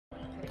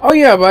Oh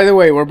yeah, by the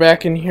way, we're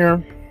back in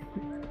here.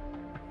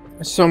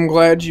 So I'm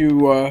glad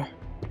you,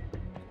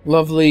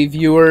 lovely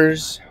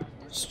viewers,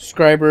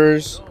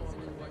 subscribers.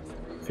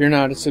 If you're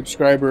not a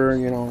subscriber,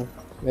 you know,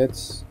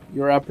 it's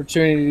your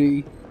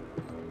opportunity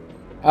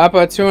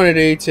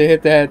to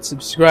hit that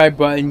subscribe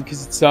button,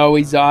 because it's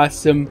always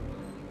awesome.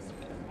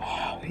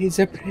 Always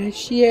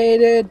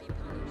appreciated.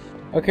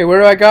 Okay,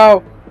 where do I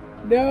go?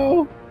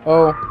 No.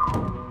 Oh.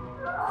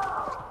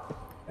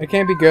 I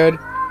can't be good.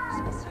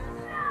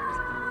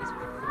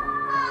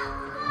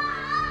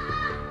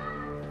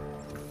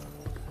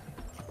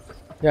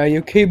 Yeah,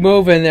 you keep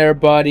moving there,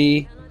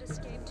 buddy.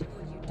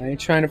 I ain't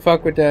trying to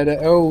fuck with that.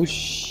 Oh,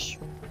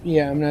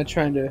 yeah, I'm not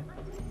trying to.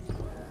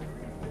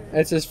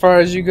 That's as far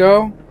as you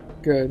go?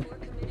 Good.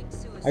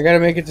 I gotta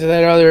make it to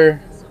that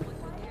other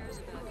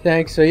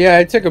thing. So, yeah,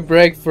 I took a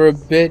break for a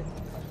bit.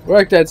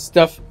 Worked that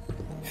stuff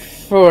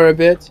for a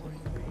bit.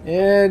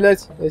 And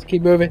let's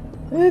keep moving.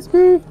 Let's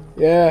move.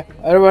 Yeah,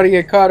 I don't want to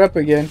get caught up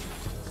again.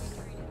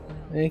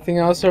 Anything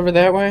else over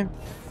that way?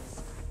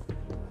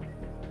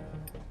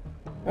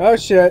 Oh,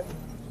 shit.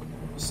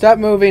 Stop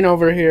moving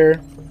over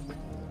here.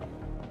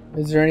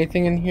 Is there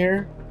anything in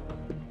here?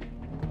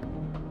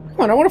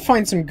 Come on, I want to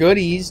find some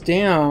goodies.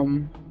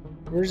 Damn.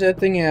 Where's that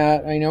thing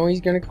at? I know he's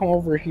gonna come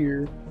over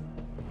here.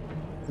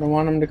 I don't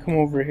want him to come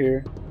over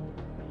here.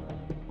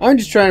 I'm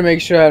just trying to make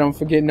sure I don't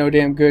forget no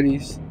damn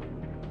goodies.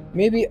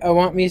 Maybe I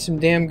want me some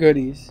damn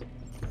goodies.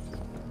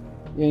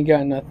 You ain't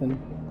got nothing.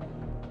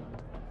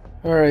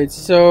 Alright,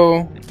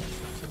 so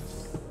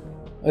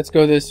let's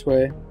go this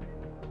way.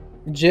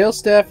 Jail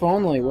staff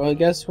only. Well,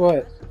 guess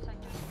what?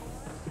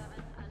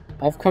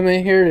 I've come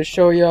in here to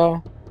show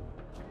y'all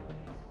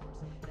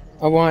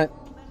I want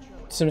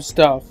some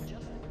stuff.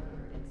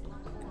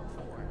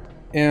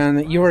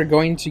 And you are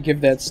going to give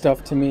that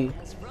stuff to me.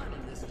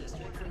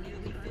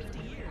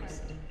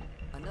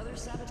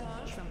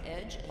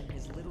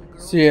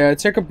 So yeah, I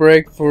took a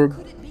break for a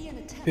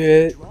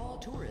bit. Oh,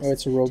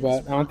 it's a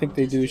robot. I don't think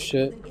they do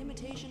shit.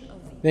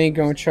 They ain't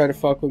gonna try to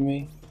fuck with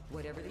me.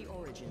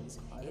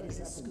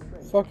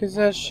 Fuck is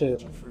that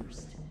shit?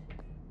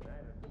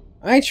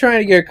 I ain't trying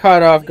to get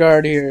caught off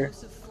guard here.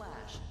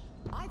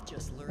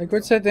 Like,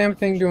 what's that damn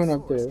thing doing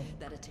up there?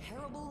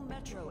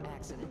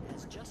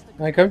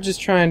 Like, I'm just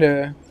trying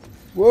to...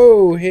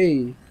 Whoa,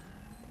 hey.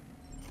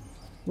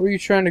 Where are you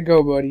trying to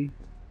go, buddy?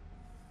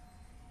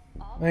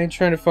 I ain't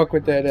trying to fuck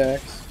with that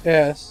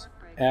axe.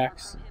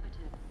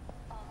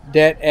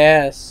 That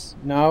ass.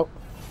 Nope.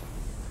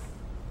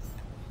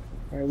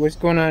 Alright, what's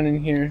going on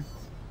in here?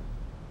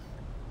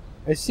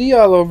 I see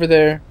y'all over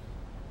there.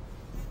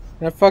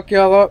 Can I fuck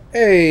y'all up?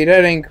 Hey,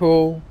 that ain't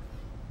cool.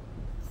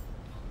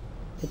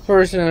 The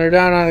person, they're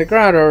down on the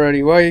ground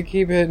already. Why you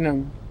keep hitting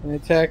them and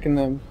attacking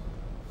them?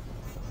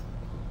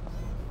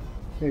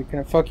 Hey, can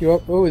I fuck you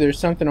up? Oh, there's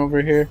something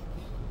over here.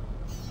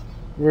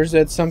 Where's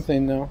that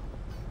something, though?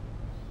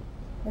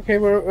 Okay,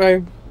 where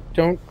I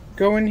don't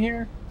go in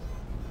here?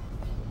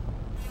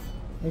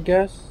 I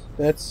guess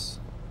that's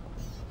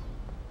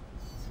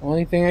the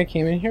only thing I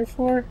came in here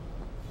for?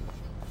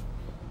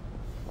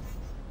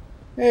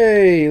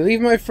 Hey, leave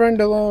my friend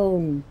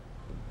alone.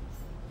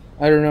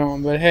 I don't know,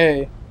 but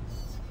hey.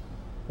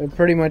 They're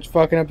pretty much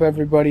fucking up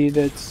everybody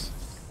that's...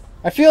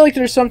 I feel like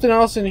there's something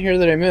else in here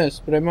that I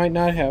missed, but I might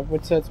not have.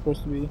 What's that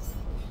supposed to be?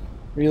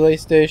 Relay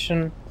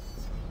station.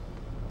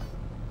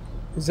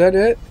 Is that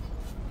it?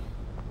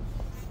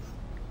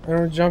 I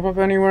don't jump up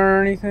anywhere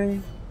or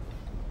anything?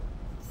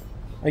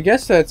 I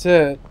guess that's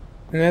it.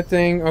 And that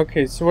thing...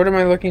 Okay, so what am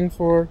I looking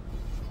for?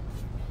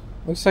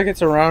 Looks like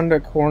it's around a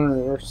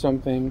corner or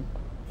something.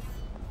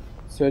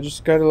 So I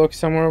just gotta look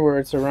somewhere where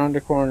it's around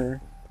a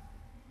corner.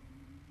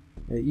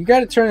 Yeah, you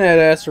gotta turn that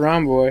ass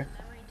around, boy.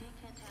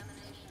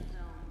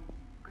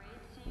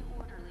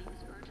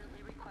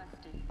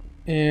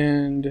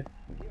 And...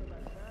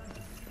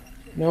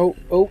 No.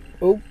 Oh.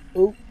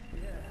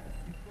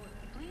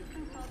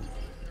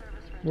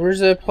 Where's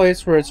that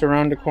place where it's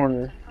around a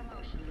corner?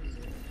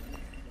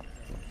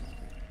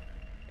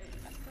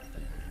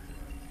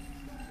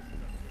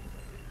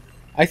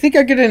 I think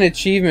I get an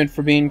achievement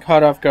for being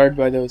caught off guard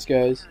by those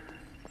guys.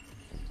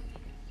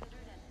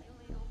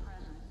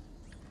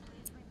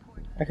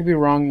 I could be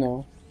wrong,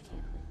 though.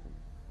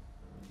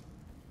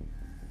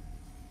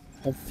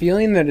 I have a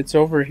feeling that it's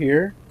over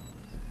here.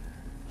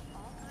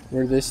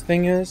 Where this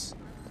thing is.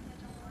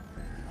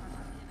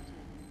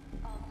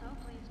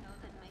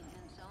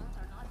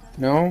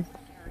 No?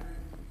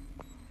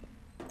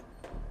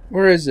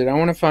 Where is it? I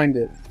want to find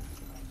it.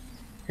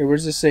 Okay,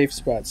 where's the safe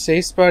spot?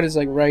 Safe spot is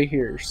like right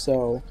here,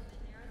 so...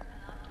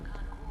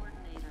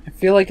 I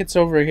feel like it's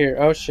over here.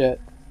 Oh shit.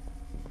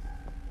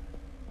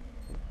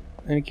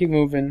 I'm gonna keep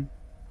moving.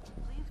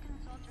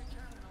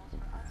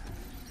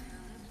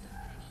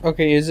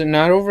 Okay, is it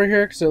not over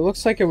here? Because it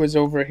looks like it was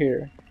over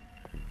here.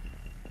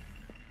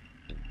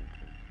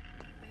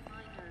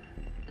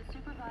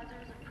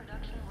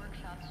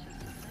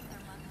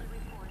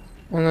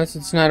 Unless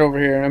it's not over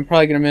here, and I'm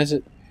probably gonna miss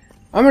it.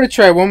 I'm gonna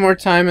try one more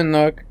time and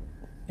look.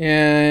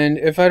 And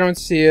if I don't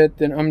see it,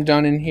 then I'm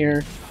done in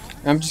here.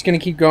 I'm just gonna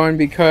keep going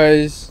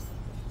because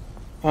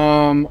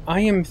I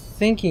am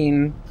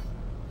thinking,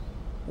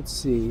 let's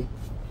see.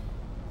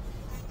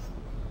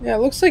 Yeah, it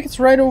looks like it's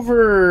right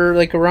over,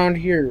 like, around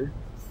here.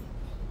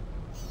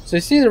 So I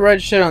see the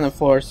red shit on the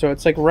floor, so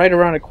it's like right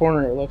around a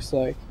corner, it looks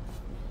like.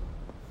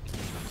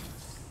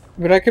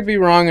 But I could be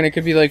wrong, and it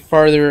could be like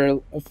farther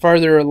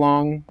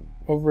along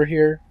over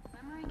here.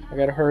 I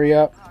gotta hurry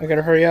up. I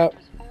gotta hurry up.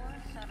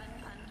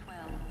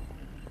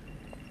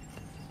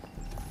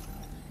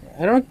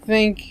 I don't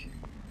think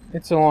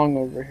it's along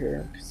over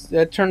here. 'Cause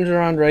that turns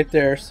around right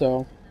there,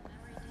 so.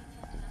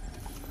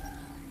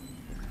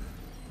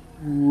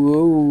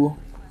 Whoa.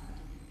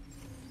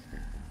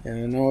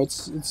 Yeah, no,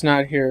 it's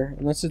not here.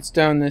 Unless it's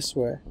down this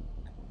way.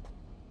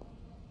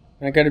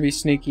 I gotta be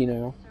sneaky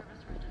now.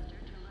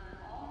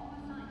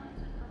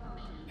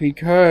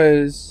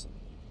 Because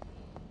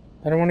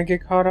I don't want to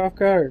get caught off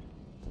guard.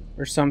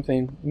 Or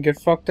something. And get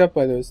fucked up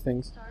by those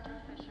things.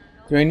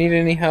 Do I need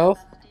any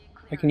health?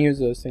 I can use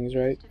those things,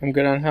 right? I'm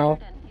good on health.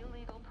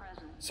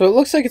 So it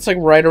looks like it's like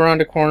right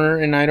around a corner,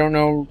 and I don't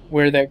know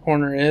where that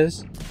corner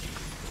is.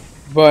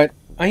 But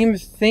I am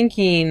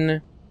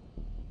thinking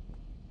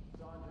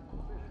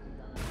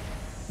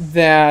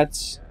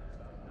that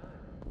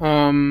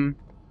it'd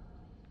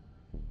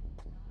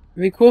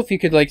be cool if you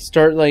could like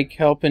start like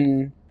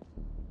helping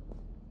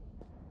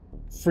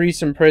free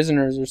some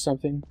prisoners or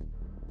something.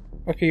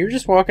 Okay, you're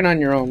just walking on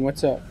your own.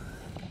 What's up?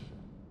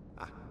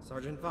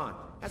 Sergeant Vaughn,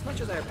 as much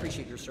as I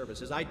appreciate your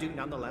services, I do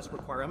nonetheless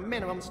require a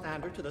minimum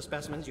standard to the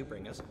specimens you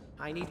bring us.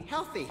 I need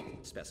healthy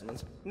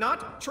specimens,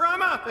 not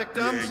trauma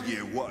victims! Yeah,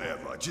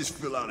 whatever. Just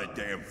fill out a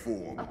damn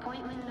form.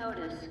 Appointment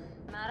notice.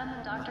 Madam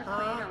and Dr.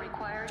 Quaid are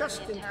required in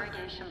the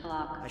interrogation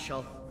block. I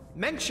shall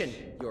mention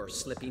your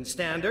slipping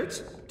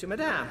standards to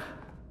Madame.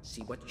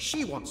 See what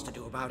she wants to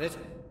do about it.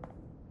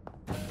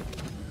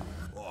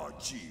 Oh,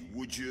 gee,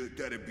 would you?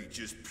 That'd be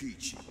just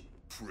peachy,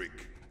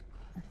 prick.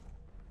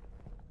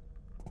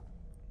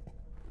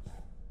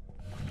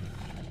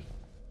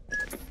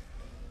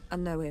 I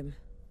know him.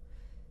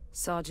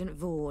 Sergeant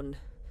Vaughn.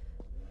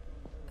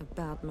 A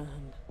bad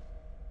man.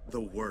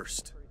 The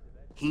worst.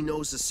 He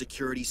knows the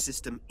security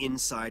system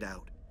inside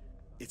out.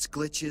 Its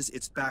glitches,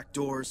 its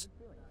backdoors.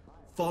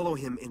 Follow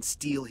him and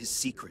steal his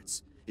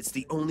secrets. It's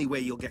the only way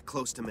you'll get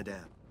close to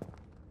Madame.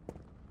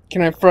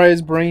 Can I fry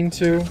his brain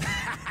too?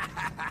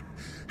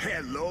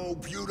 Hello,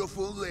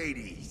 beautiful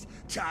ladies.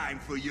 Time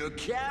for your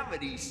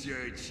cavity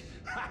search.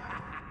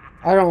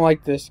 I don't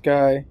like this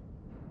guy.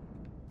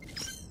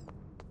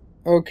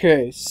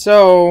 Okay,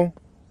 so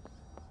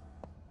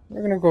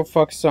we're gonna go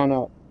fuck Son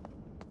up.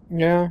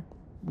 Yeah,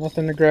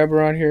 nothing to grab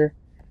around here.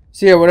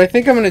 So yeah, what I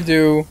think I'm gonna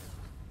do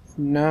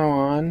from now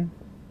on.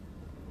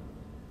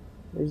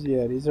 Where's he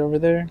at? He's over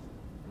there.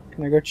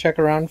 Can I go check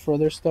around for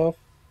other stuff?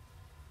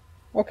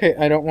 Okay,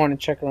 I don't want to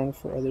check around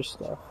for other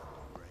stuff.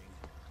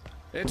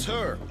 It's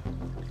her.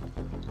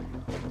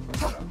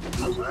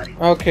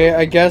 Okay,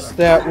 I guess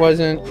that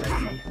wasn't.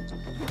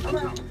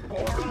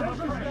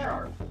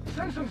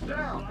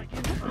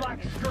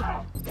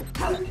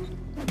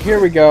 Here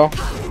we go.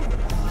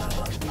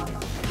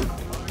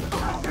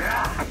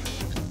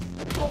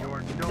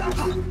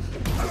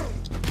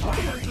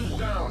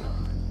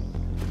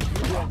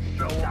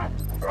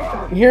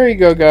 Here you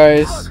go,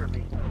 guys.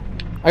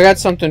 I got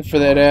something for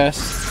that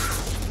ass.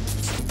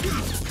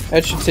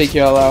 That should take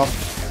y'all out.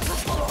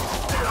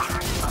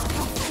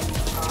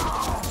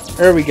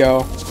 There we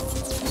go.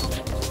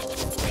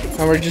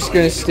 And we're just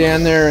gonna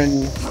stand there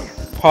and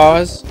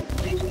pause.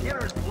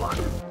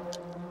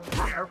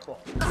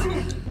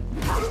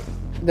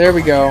 There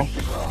we go.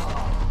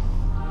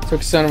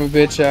 Took son of a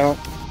bitch out.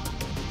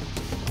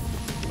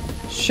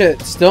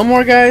 Shit, still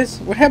more guys?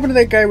 What happened to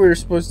that guy we were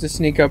supposed to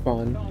sneak up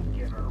on?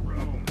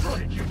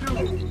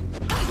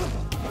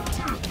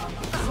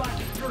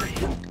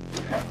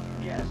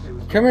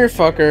 Come here,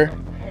 fucker.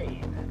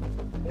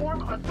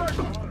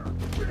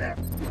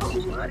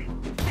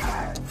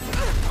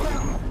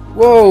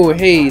 Whoa,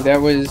 hey,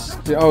 that was...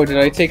 Oh, did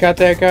I take out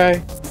that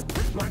guy?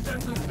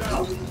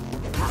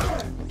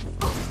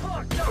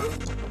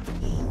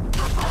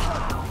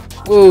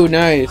 Whoa,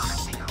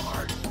 nice.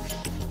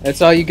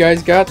 That's all you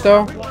guys got,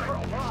 though?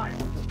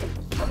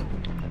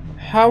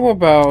 How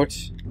about...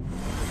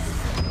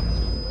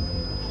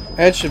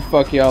 That should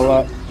fuck y'all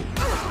up.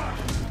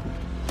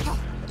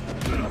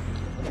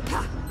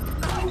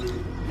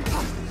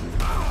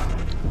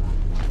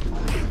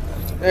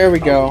 There we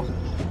go.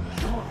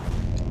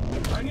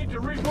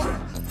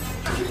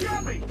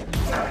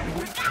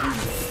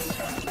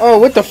 Oh,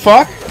 what the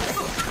fuck?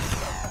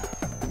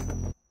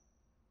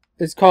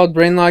 It's called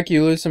brain lock.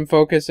 You lose some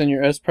focus and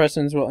your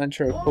S-Pressons will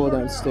enter a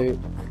cooldown state.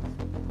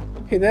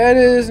 Okay, that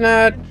is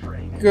not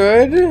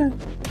good.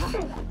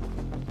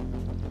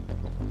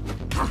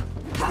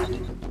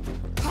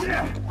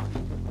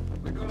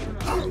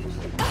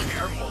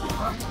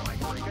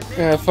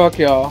 Yeah, fuck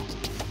y'all.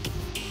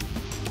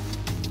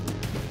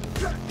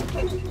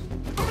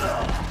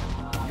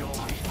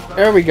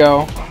 There we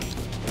go.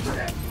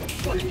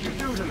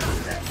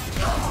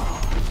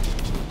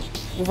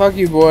 Fuck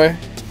you, boy.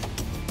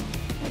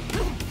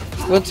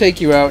 We'll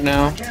take you out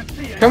now.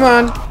 Come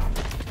on.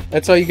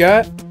 That's all you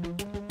got?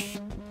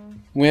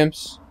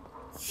 Wimps.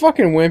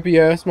 Fucking wimpy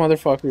ass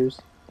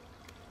motherfuckers.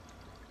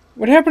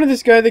 What happened to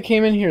this guy that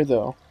came in here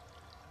though?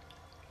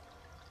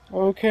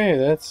 Okay,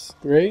 that's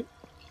great.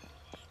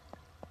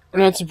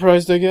 I'm not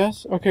surprised, I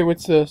guess. Okay,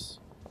 what's this?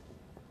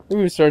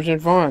 Ooh, Sergeant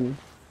Vaughn.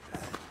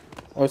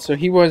 Oh, so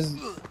he was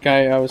the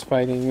guy I was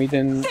fighting. We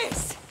didn't...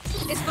 This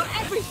is for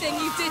everything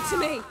you did to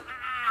me!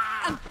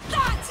 And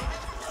that's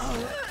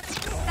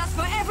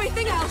for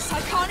everything else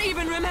I can't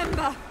even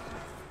remember!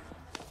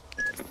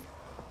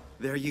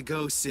 There you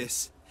go,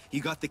 sis.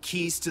 You got the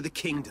keys to the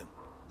kingdom.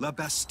 La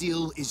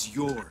Bastille is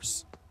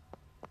yours.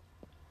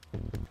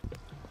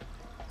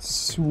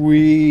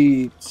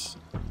 Sweet.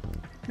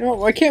 No,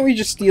 why can't we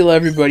just steal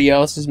everybody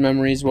else's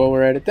memories while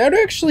we're at it? That'd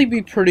actually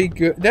be pretty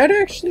good. That'd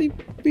actually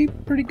be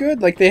pretty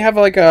good. Like, they have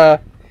like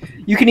a...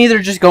 You can either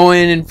just go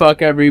in and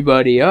fuck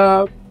everybody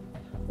up,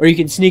 or you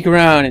can sneak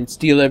around and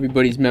steal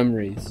everybody's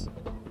memories.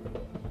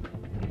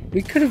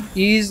 We could have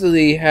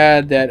easily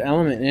had that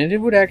element, and it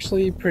would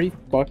actually be pretty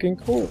fucking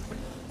cool.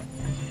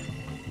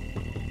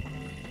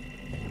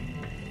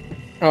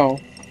 Oh.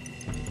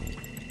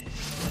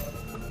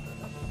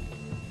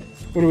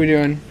 What are we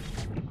doing?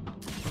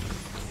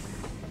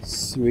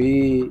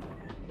 Sweet.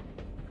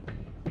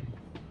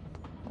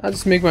 I'll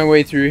just make my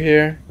way through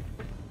here.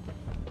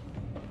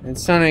 And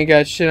Son ain't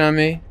got shit on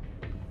me.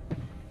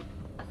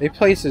 They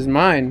place is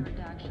mine.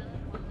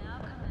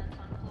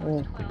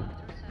 Oh.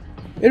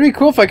 It'd be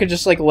cool if I could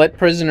just like let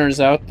prisoners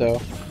out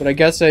though. But I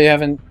guess I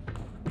haven't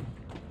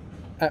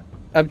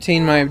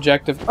obtained my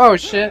objective. Oh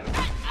shit.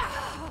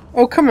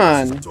 Oh come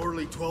on. It's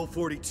orderly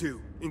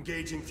 1242.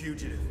 Engaging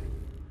fugitive.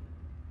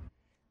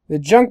 The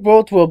junk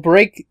bolt will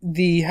break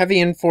the heavy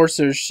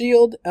enforcer's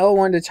shield.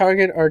 L1 to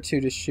target,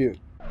 R2 to shoot.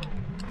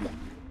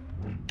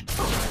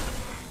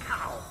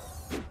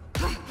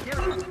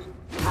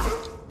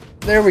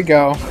 There we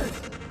go.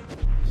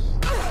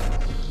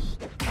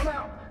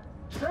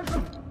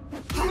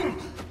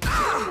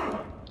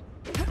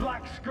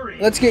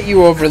 Let's get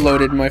you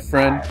overloaded, my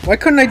friend. Why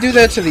couldn't I do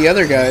that to the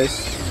other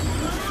guys?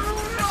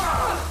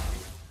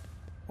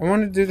 I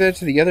wanted to do that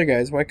to the other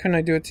guys. Why couldn't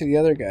I do it to the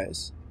other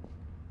guys?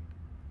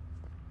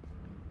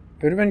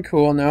 It would have been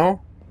cool,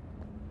 no?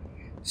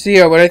 So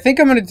yeah, what I think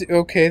I'm gonna do...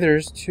 Okay,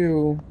 there's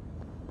 2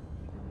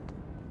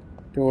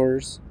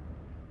 doors.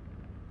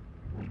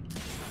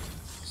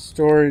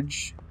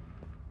 Storage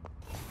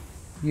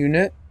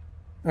unit.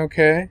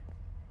 Okay.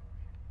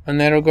 And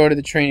that'll go to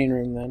the training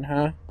room then,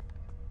 huh?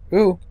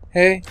 Ooh,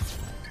 hey.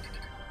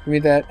 Give me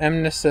that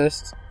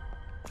amnesist.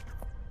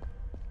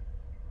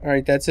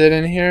 Alright, that's it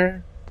in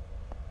here.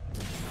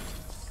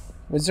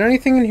 Was there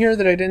anything in here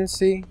that I didn't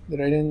see?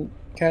 That I didn't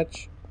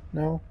catch?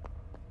 No?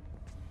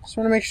 Just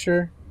want to make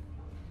sure.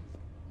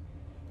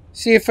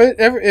 See, see,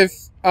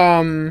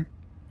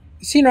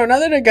 no, now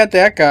that I got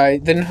that guy,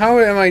 then how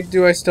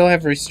do I still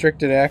have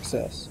restricted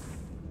access?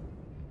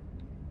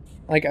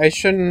 Like, I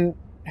shouldn't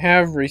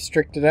have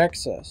restricted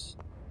access.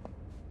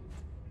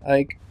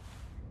 Like,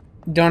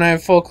 don't I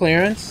have full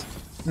clearance?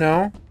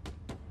 No?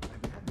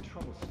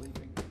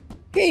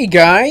 Hey,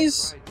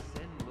 guys!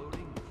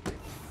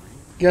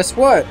 Guess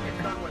what?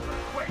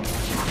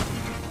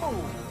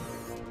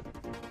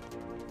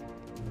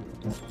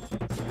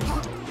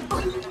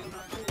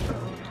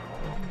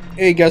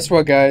 Hey, guess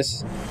what,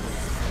 guys?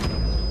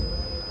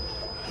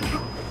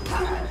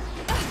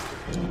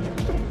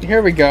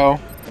 Here we go.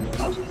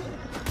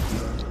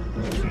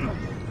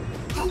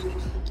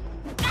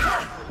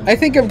 I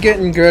think I'm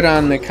getting good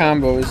on the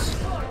combos.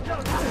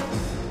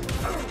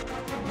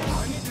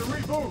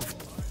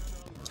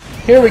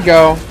 Here we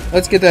go.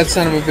 Let's get that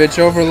son of a bitch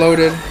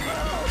overloaded.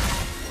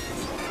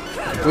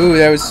 Ooh,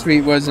 that was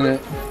sweet, wasn't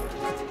it?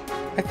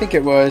 I think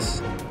it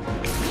was.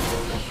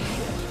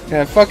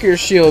 Yeah, fuck your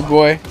shield,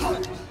 boy.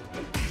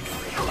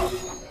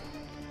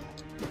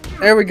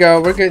 There we go.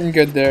 We're getting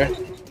good there.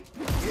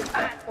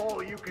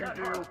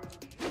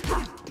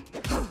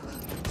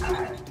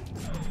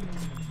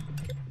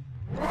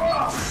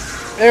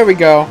 There we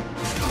go.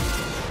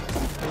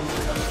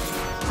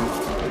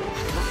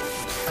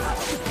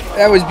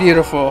 That was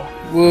beautiful.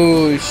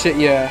 Woo, shit,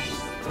 yeah.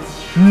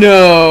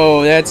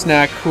 No, that's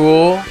not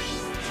cool.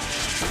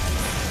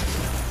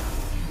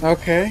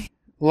 Okay.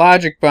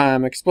 Logic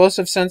bomb.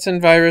 Explosive sensing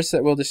virus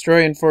that will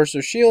destroy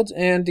enforcer shields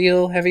and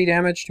deal heavy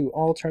damage to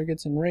all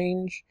targets in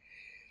range.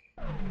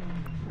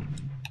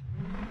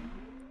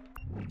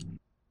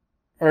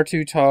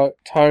 R2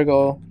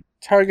 toggle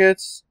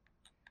targets.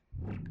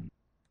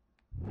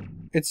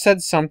 It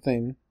said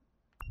something.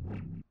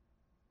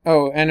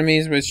 Oh,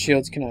 enemies with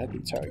shields cannot be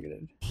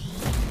targeted.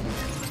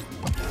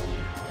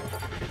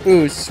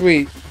 Ooh,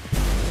 sweet.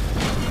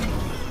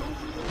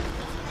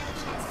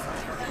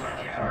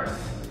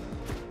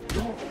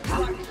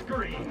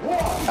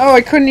 Oh,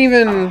 I couldn't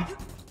even...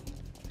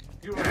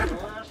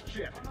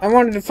 I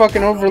wanted to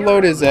fucking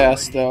overload his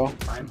ass, though.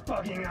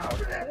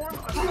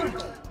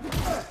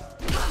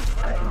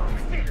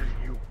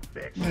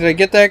 Did I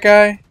get that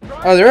guy?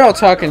 Oh, they're all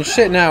talking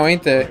shit now,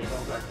 ain't they?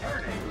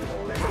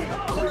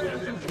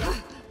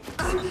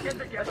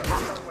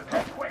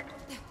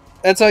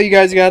 That's all you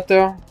guys got,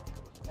 though?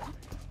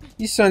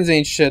 These sons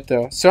ain't shit,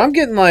 though. So I'm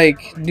getting,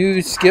 like,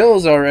 new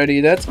skills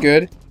already. That's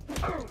good.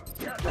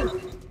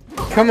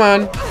 Come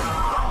on.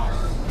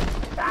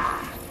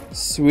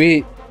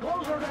 Sweet.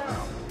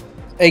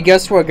 Hey,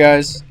 guess what,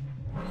 guys?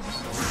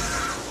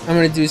 I'm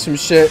gonna do some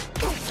shit.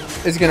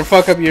 It's gonna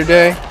fuck up your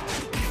day.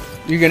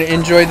 You're gonna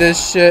enjoy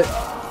this shit.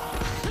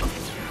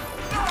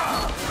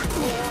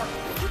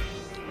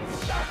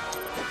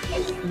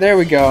 There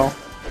we go.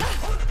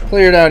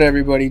 Cleared out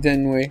everybody,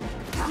 didn't we?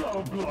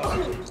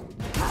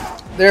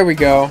 There we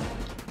go.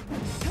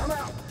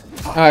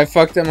 Oh, I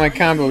fucked up my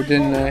combo,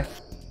 didn't I?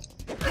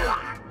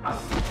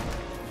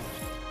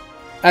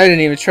 I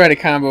didn't even try to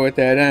combo at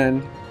that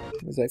end.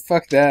 I was like,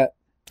 fuck that.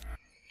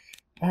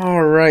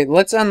 Alright,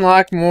 let's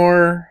unlock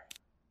more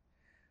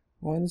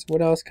ones.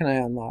 What else can I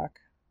unlock?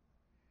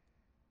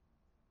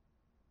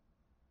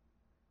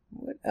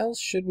 What else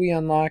should we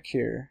unlock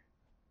here?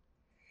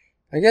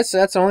 I guess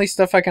that's the only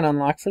stuff I can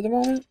unlock for the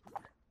moment.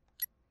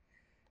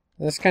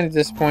 That's kind of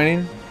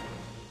disappointing.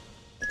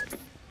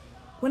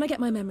 When I get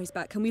my memories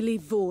back, can we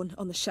leave Vaughn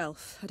on the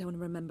shelf? I don't want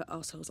to remember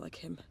assholes like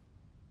him.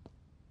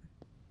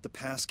 The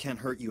past can't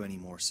hurt you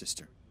anymore,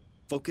 sister.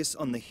 Focus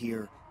on the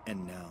here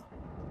and now.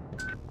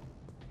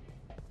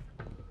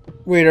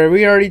 Wait, are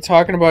we already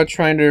talking about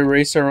trying to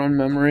erase our own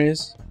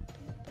memories?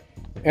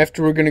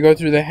 After we're gonna go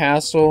through the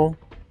hassle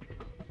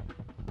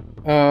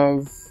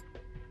of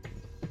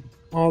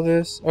all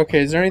this?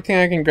 Okay, is there anything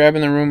I can grab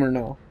in the room or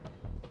no?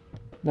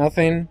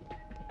 Nothing?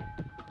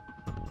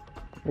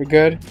 We're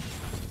good?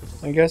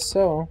 I guess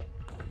so.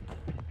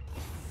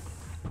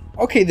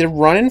 Okay, they're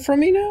running from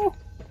me now?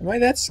 Am I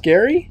that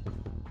scary?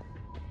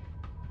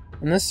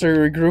 Unless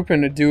they're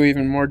regrouping to do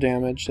even more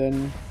damage,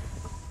 then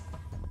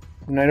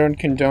I don't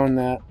condone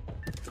that.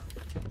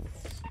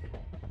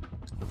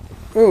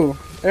 Ooh,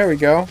 there we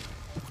go.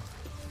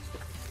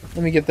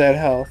 Let me get that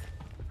health.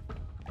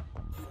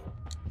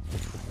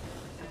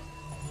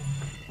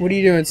 What are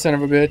you doing, son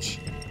of a bitch?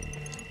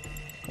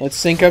 Let's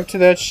sync up to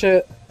that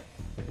shit.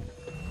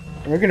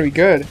 We're gonna be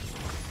good.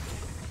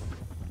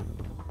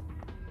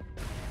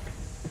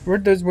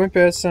 Where'd those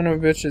wimp-ass son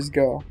of a bitches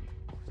go?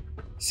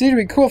 See, it'd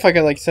be cool if I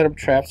could, like, set up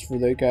traps for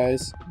the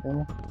guys.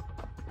 No?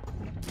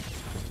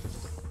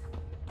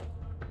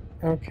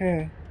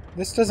 Okay.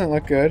 This doesn't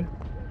look good.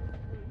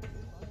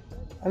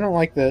 I don't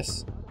like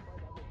this.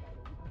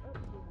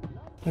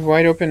 The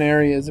wide open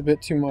area is a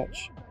bit too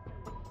much.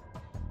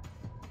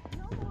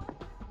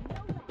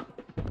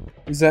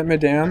 Is that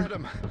Madame?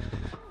 Madam,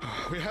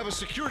 we have a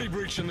security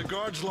breach in the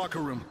guards' locker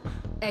room.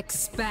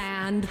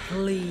 Expand,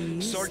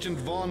 please. Sergeant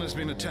Vaughn has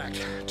been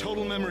attacked.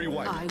 Total memory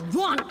wipe. I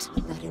want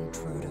that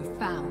intruder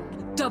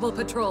found. Double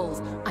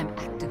patrols. I'm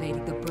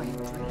activating the brain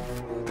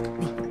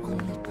drain. The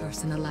only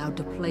person allowed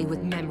to play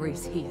with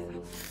memories here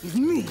is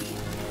me.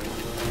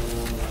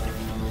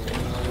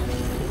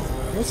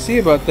 We'll see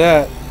about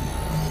that.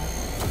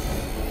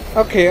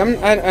 Okay,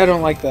 I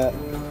don't like that.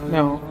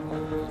 No.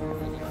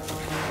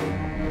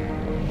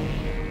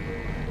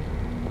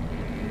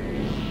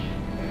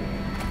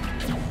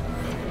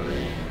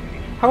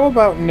 How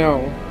about no?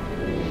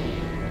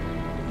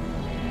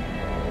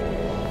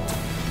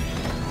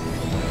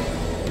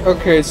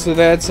 Okay, so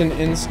that's an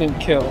instant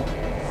kill.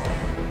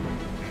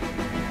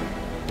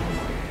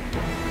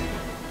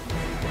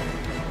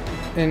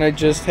 And I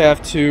just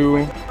have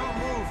to...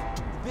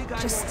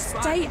 Just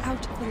stay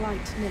out of the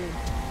light, Millie.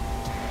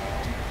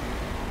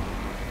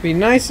 Be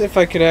nice if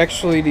I could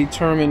actually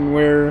determine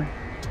where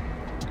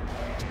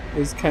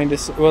is kind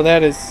of... Well,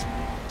 that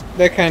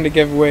kind of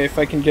gave away if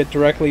I can get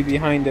directly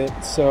behind it,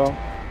 so...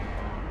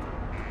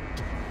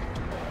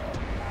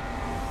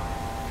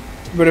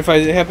 But if I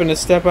happen to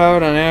step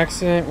out on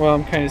accident, well,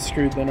 I'm kind of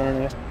screwed then,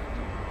 aren't I?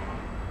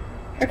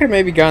 I could have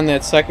maybe gone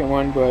that second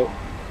one, but...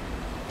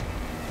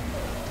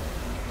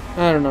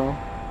 I don't know.